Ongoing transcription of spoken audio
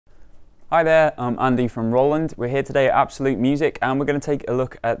Hi there, I'm Andy from Roland. We're here today at Absolute Music and we're going to take a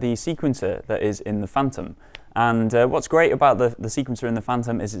look at the sequencer that is in the Phantom. And what's great about the sequencer in the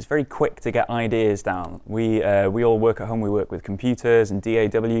Phantom is it's very quick to get ideas down. We all work at home, we work with computers and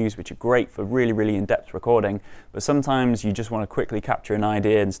DAWs, which are great for really in-depth recording, but sometimes you just want to quickly capture an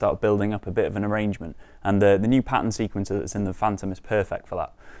idea and start building up a bit of an arrangement. And the new pattern sequencer that's in the Phantom is perfect for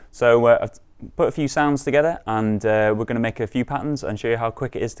that. So I've put a few sounds together and we're going to make a few patterns and show you how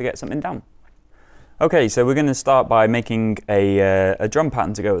quick it is to get something down. Okay, so we're going to start by making a drum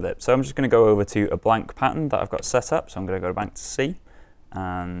pattern to go with it. So I'm just going to go over to a blank pattern that I've got set up. So I'm going to go back to C,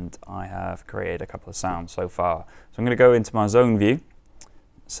 and I have created a couple of sounds so far. So I'm going to go into my zone view.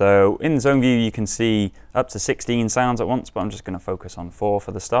 So in the zone view you can see up to 16 sounds at once, but I'm just going to focus on 4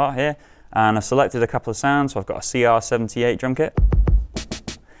 for the start here. And I've selected a couple of sounds. So I've got a CR78 drum kit.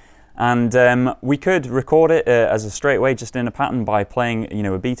 And we could record it as a straightaway just in a pattern by playing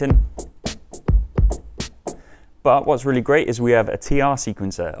a beat in. But what's really great is we have a TR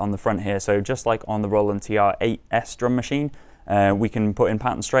sequencer on the front here. So just like on the Roland TR-8S drum machine, we can put in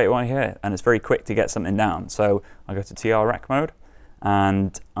patterns straight away here, and it's very quick to get something down. So I go to TR rec mode,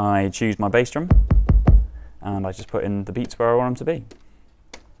 and I choose my bass drum, and I just put in the beats where I want them to be,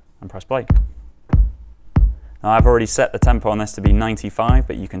 and press play. Now I've already set the tempo on this to be 95,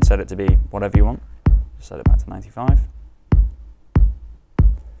 but you can set it to be whatever you want. Just set it back to 95.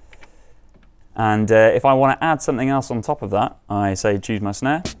 And if I want to add something else on top of that, I say choose my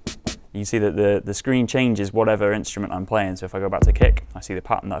snare. You can see that the screen changes whatever instrument I'm playing. So if I go back to kick, I see the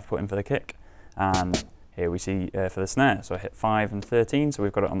pattern that I've put in for the kick. And here we see for the snare. So I hit 5 and 13, so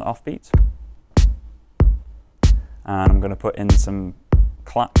we've got it on the offbeat. And I'm going to put in some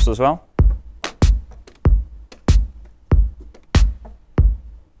claps as well.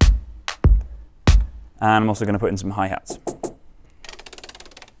 And I'm also going to put in some hi-hats.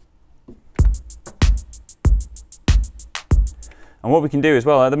 And what we can do as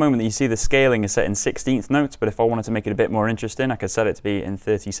well, at the moment you see the scaling is set in 16th notes, but if I wanted to make it a bit more interesting, I could set it to be in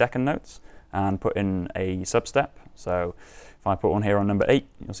 32nd notes and put in a substep. So if I put one here on number 8,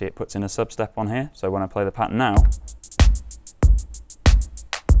 you'll see it puts in a substep on here. So when I play the pattern now,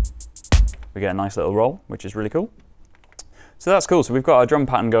 we get a nice little roll, which is really cool. So that's cool. So we've got our drum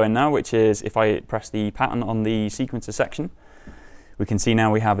pattern going now, which is if I press the pattern on the sequencer section, we can see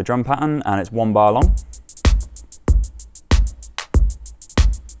now we have a drum pattern and it's 1 bar long.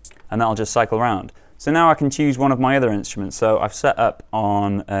 And that'll just cycle around. So now I can choose one of my other instruments. So I've set up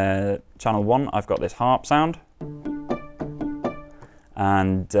on channel 1, I've got this harp sound.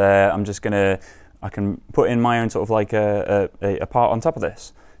 And I'm just gonna, I can put in my own sort of like a part on top of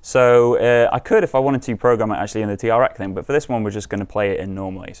this. So I could, if I wanted to, program it actually in the TRX thing, but for this one we're just gonna play it in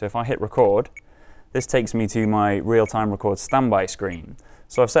normally. So if I hit record, this takes me to my real-time record standby screen.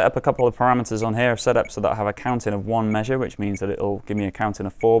 So I've set up a couple of parameters on here. I've set up so that I have a counting of 1 measure, which means that it'll give me a counting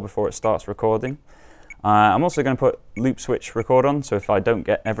of 4 before it starts recording. I'm also going to put loop switch record on, so if I don't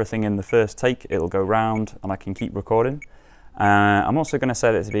get everything in the first take, it'll go round and I can keep recording. I'm also going to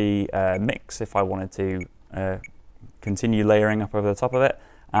set it to be mix if I wanted to continue layering up over the top of it.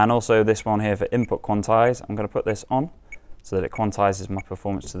 And also this one here for input quantize, I'm going to put this on so that it quantizes my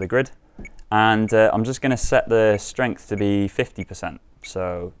performance to the grid. And I'm just going to set the strength to be 50%.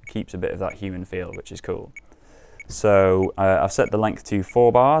 So it keeps a bit of that human feel, which is cool. So I've set the length to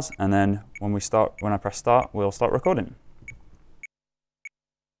 4 bars, and then when I press start, we'll start recording.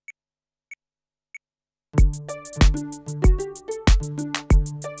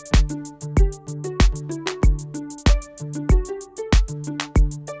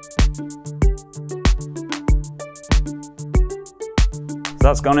 So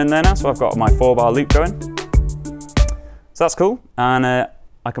that's gone in there now, so I've got my 4-bar loop going. So that's cool, and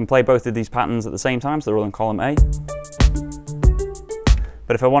I can play both of these patterns at the same time, so they're all in column A.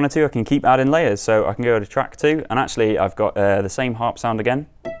 But if I wanted to, I can keep adding layers, so I can go to track 2, and actually I've got the same harp sound again,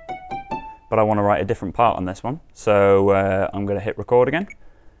 but I want to write a different part on this one. So I'm going to hit record again.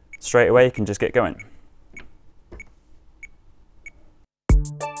 Straight away you can just get going.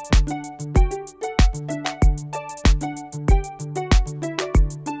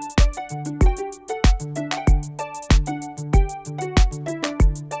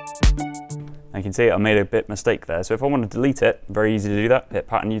 You can see I made a bit mistake there. So if I want to delete it, very easy to do that. Hit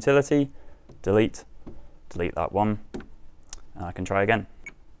pattern utility, delete that one, and I can try again.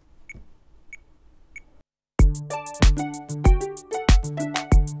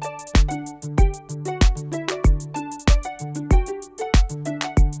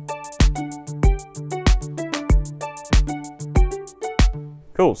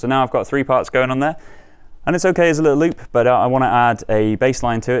 Cool, so now I've got 3 parts going on there. And it's okay as a little loop, but I want to add a bass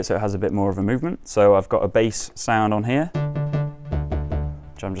line to it so it has a bit more of a movement. So I've got a bass sound on here,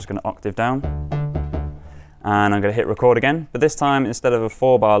 which I'm just going to octave down. And I'm going to hit record again, but this time instead of a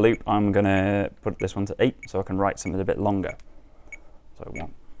 4-bar loop, I'm going to put this one to 8 so I can write something a bit longer. So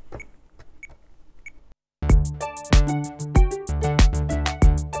 1.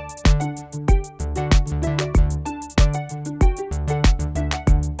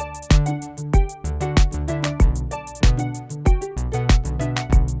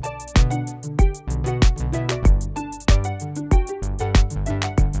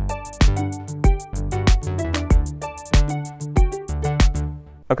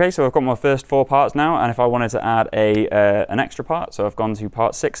 Okay, so I've got my first 4 parts now, and if I wanted to add an extra part, so I've gone to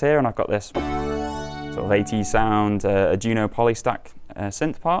part 6 here, and I've got this sort of AT sound, a Juno Polystack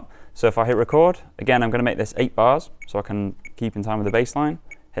synth part. So if I hit record, again, I'm going to make this 8 bars, so I can keep in time with the bass line.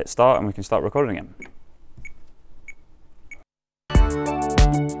 Hit start, and we can start recording again.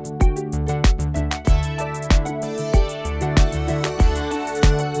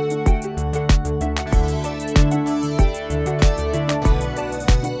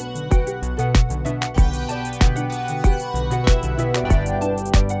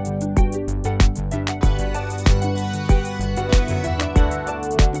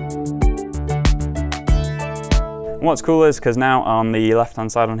 And what's cool is because now on the left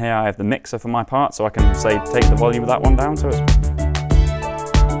hand side on here I have the mixer for my part, so I can say take the volume of that one down so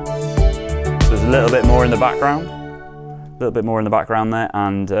there's a little bit more in the background, there,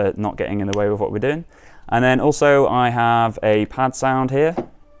 and not getting in the way of what we're doing. And then also I have a pad sound here,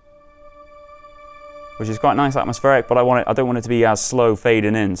 which is quite nice, atmospheric, but I don't want it to be as slow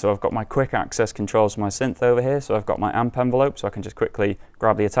fading in. So I've got my quick access controls for my synth over here. So I've got my amp envelope, so I can just quickly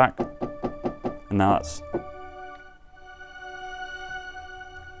grab the attack, and now that's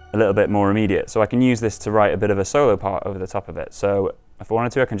a little bit more immediate. So I can use this to write a bit of a solo part over the top of it. So if I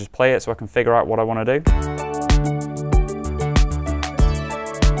wanted to, I can just play it so I can figure out what I want to do.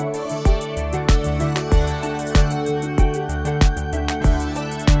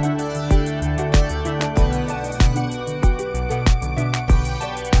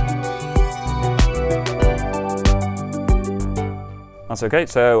 That's okay,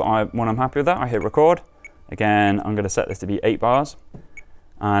 so when I'm happy with that, I hit record. Again, I'm going to set this to be 8 bars.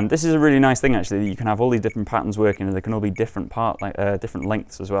 And this is a really nice thing actually, that you can have all these different patterns working and they can all be different different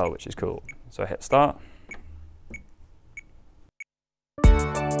lengths as well, which is cool. So I hit start.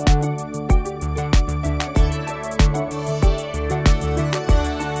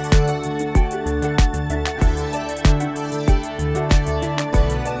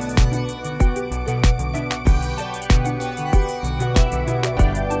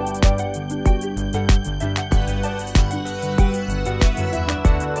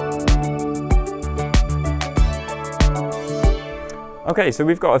 Okay, so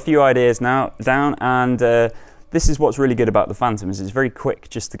we've got a few ideas now down, and this is what's really good about the Phantom, is it's very quick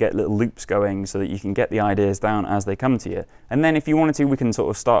just to get little loops going so that you can get the ideas down as they come to you. And then if you wanted to, we can sort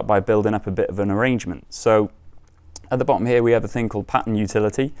of start by building up a bit of an arrangement. So at the bottom here we have a thing called pattern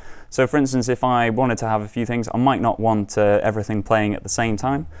utility. So for instance, if I wanted to have a few things, I might not want everything playing at the same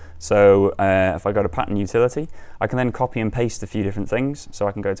time. So if I go to pattern utility, I can then copy and paste a few different things. So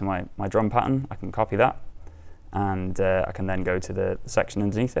I can go to my drum pattern, I can copy that, and I can then go to the section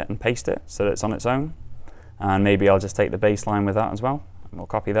underneath it and paste it so that it's on its own. And maybe I'll just take the bass line with that as well, and we'll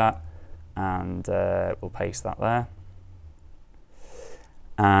copy that, and we'll paste that there.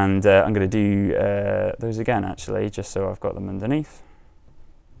 And I'm going to do those again actually, just so I've got them underneath.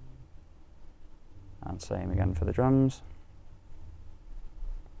 And same again for the drums.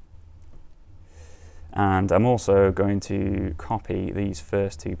 And I'm also going to copy these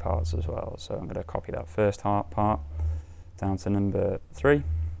first 2 parts as well. So I'm going to copy that first part down to number 3.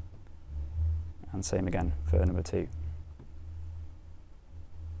 And same again for number 2.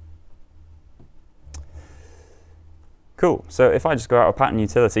 Cool, so if I just go out of pattern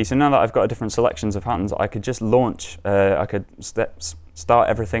utility, so now that I've got different selections of patterns, I could just launch, I could start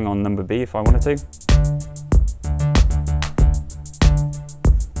everything on number B if I wanted to.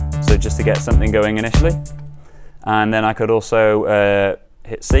 So just to get something going initially. And then I could also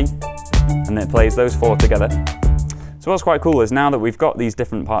hit C, and it plays those 4 together. So what's quite cool is now that we've got these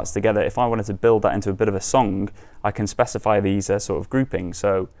different parts together, if I wanted to build that into a bit of a song, I can specify these sort of groupings.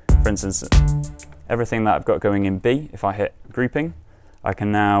 So for instance, everything that I've got going in B, if I hit grouping, I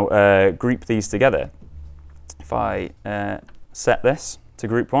can now group these together. If I set this to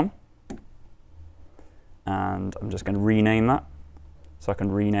group 1, and I'm just going to rename that. So I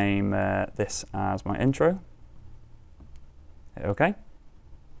can rename this as my intro. Hit OK.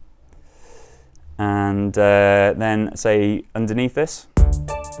 And then say underneath this,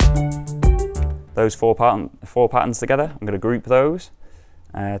 those four patterns together, I'm going to group those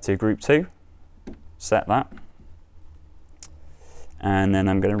to group 2, set that, and then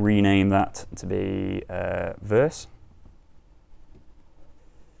I'm going to rename that to be verse.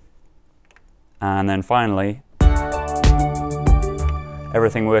 And then finally,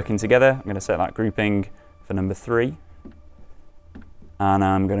 everything working together, I'm going to set that grouping for number 3, and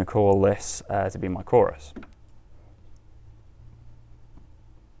I'm going to call this to be my chorus.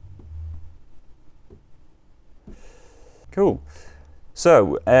 Cool.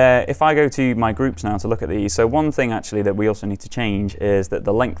 So if I go to my groups now to look at these, so one thing actually that we also need to change is that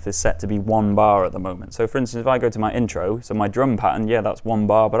the length is set to be 1 bar at the moment. So for instance, if I go to my intro, so my drum pattern, yeah, that's 1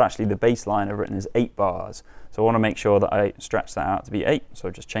 bar, but actually the bass line I've written is 8 bars. So I want to make sure that I stretch that out to be 8, so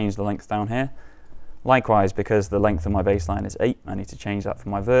just change the length down here. Likewise, because the length of my bass line is 8, I need to change that for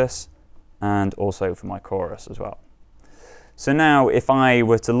my verse and also for my chorus as well. So now if I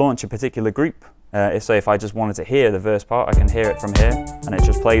were to launch a particular group, if I just wanted to hear the verse part, I can hear it from here and it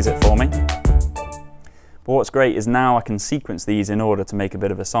just plays it for me. But what's great is now I can sequence these in order to make a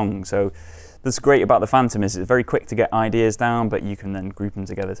bit of a song. So what's great about the Phantom is it's very quick to get ideas down, but you can then group them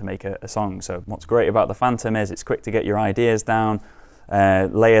together to make a song. So what's great about the Phantom is it's quick to get your ideas down,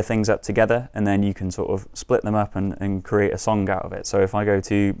 layer things up together, and then you can sort of split them up and create a song out of it. So if I go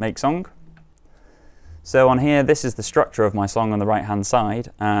to make song, so on here, this is the structure of my song on the right hand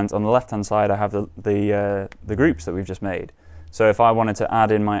side, and on the left hand side I have the groups that we've just made. So if I wanted to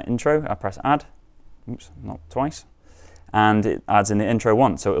add in my intro, I press add, oops, not twice, and it adds in the intro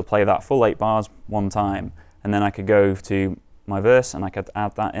once, so it'll play that full 8 bars 1 time, and then I could go to my verse and I could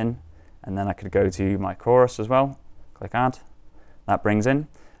add that in, and then I could go to my chorus as well, click add, that brings in,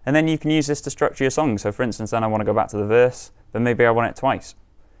 and then you can use this to structure your song. So for instance, then I want to go back to the verse, but maybe I want it twice,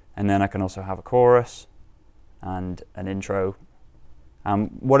 and then I can also have a chorus and an intro,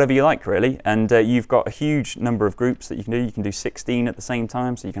 whatever you like really, and you've got a huge number of groups that you can do. You can do 16 at the same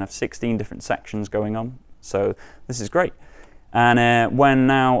time, so you can have 16 different sections going on, so this is great. And when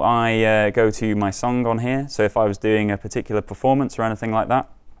now I go to my song on here, so if I was doing a particular performance or anything like that,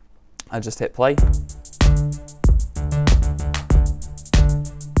 I just hit play.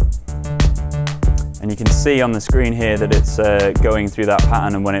 And you can see on the screen here that it's going through that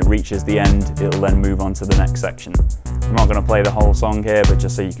pattern, and when it reaches the end, it'll then move on to the next section. I'm not going to play the whole song here, but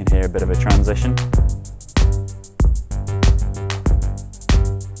just so you can hear a bit of a transition.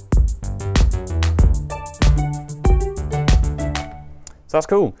 So that's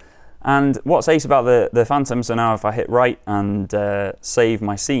cool. And what's ace about the Phantom, so now if I hit right and save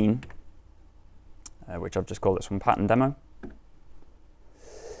my scene, which I've just called this one pattern demo,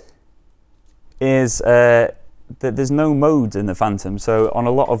 is that there's no modes in the Phantom. So on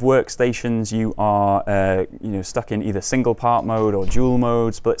a lot of workstations you are stuck in either single part mode or dual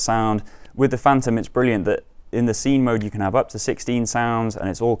mode, split sound. With the Phantom it's brilliant that in the scene mode you can have up to 16 sounds and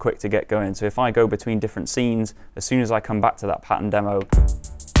it's all quick to get going. So if I go between different scenes, as soon as I come back to that pattern demo,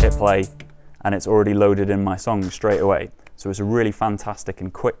 hit play, and it's already loaded in my song straight away. So it's a really fantastic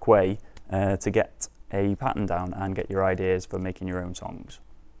and quick way to get a pattern down and get your ideas for making your own songs.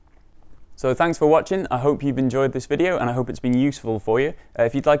 So thanks for watching. I hope you've enjoyed this video and I hope it's been useful for you.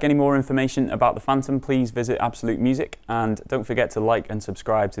 If you'd like any more information about the Phantom, please visit Absolute Music, and don't forget to like and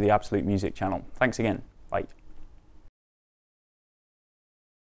subscribe to the Absolute Music channel. Thanks again. Bye.